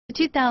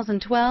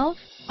2012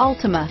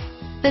 Altima.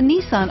 The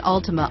Nissan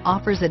Altima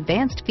offers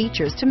advanced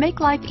features to make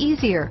life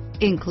easier,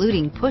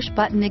 including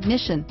push-button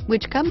ignition,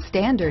 which comes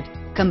standard.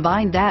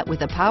 Combine that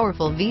with a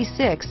powerful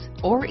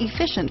V6 or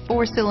efficient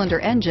 4-cylinder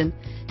engine,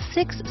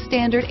 6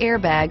 standard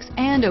airbags,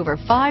 and over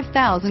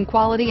 5,000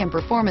 quality and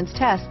performance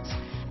tests,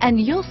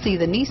 and you'll see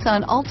the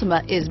Nissan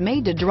Altima is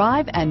made to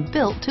drive and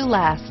built to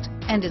last,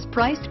 and is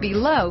priced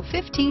below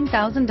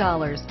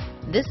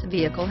 $15,000. This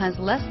vehicle has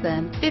less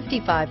than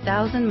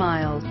 55,000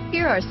 miles.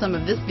 Here are some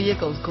of this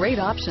vehicle's great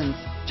options: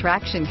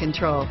 traction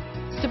control,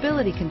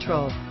 stability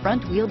control,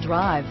 front-wheel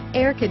drive,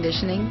 air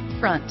conditioning,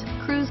 front,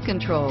 cruise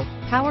control,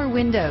 power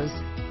windows,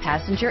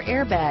 passenger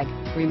airbag,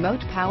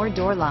 remote power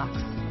door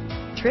locks,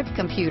 trip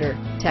computer,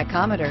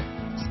 tachometer,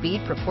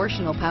 speed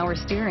proportional power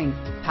steering,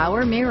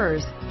 power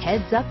mirrors,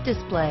 heads-up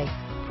display,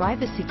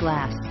 privacy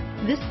glass.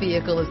 This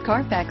vehicle is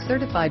Carfax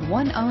certified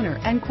one owner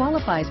and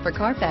qualifies for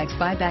Carfax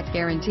buyback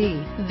guarantee.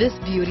 This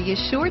beauty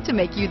is sure to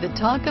make you the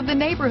talk of the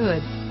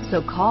neighborhood.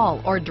 So call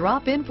or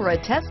drop in for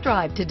a test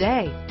drive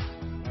today.